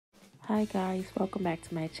Hi guys, welcome back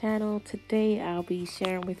to my channel. Today I'll be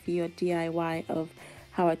sharing with you a DIY of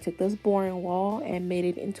how I took this boring wall and made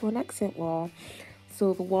it into an accent wall.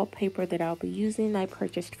 So the wallpaper that I'll be using I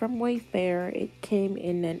purchased from Wayfair. It came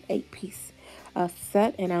in an 8-piece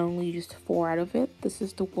set and I only used 4 out of it. This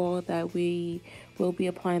is the wall that we will be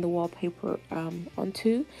applying the wallpaper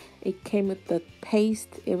onto. It came with the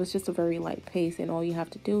paste. It was just a very light paste and all you have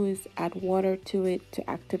to do is add water to it to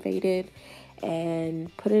activate it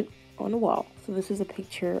and put it on the wall. So this is a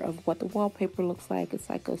picture of what the wallpaper looks like. It's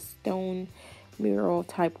like a stone mural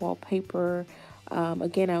type wallpaper.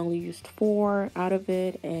 Again, I only used 4 out of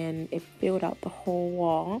it and it filled out the whole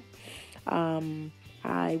wall.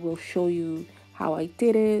 I will show you how I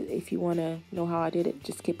did it. If you want to know how I did it,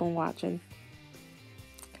 just keep on watching.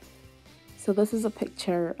 So this is a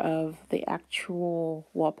picture of the actual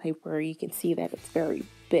wallpaper. You can see that it's very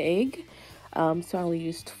big. So I only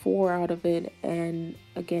used 4 out of it, and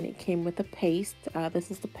again it came with a paste.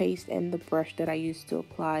 This is the paste and the brush that I used to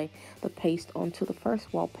apply the paste onto the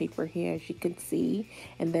first wallpaper here, as you can see,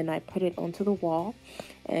 and then I put it onto the wall,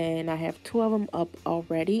 and I have 2 of them up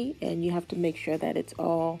already, and you have to make sure that it's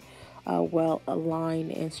all well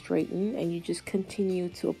aligned and straightened, and you just continue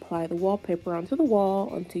to apply the wallpaper onto the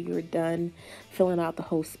wall until you're done filling out the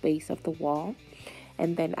whole space of the wall.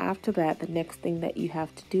 And then after that, the next thing that you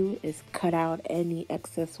have to do is cut out any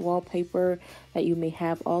excess wallpaper that you may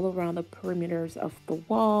have all around the perimeters of the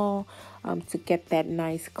wall to get that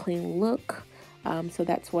nice clean look. So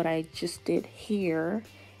that's what I just did here.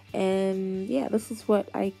 And yeah, this is what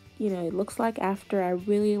it looks like after. I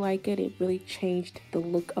really like it. It really changed the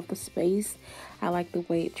look of the space. I like the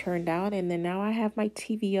way it turned out. And then now I have my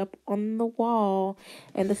TV up on the wall.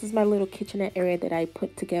 And this is my little kitchenette area that I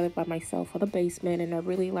put together by myself for the basement. And I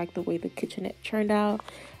really like the way the kitchenette turned out.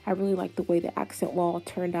 I really like the way the accent wall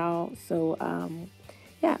turned out. So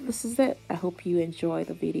yeah, this is it. I hope you enjoy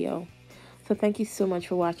the video. So thank you so much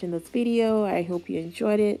for watching this video. I hope you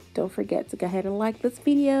enjoyed it. Don't forget to go ahead and like this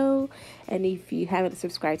video. And if you haven't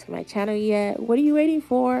subscribed to my channel yet, what are you waiting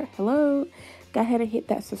for? Hello? Go ahead and hit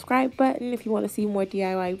that subscribe button if you want to see more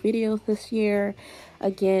DIY videos this year.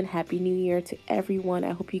 Again, Happy New Year to everyone.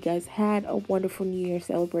 I hope you guys had a wonderful New Year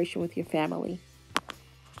celebration with your family.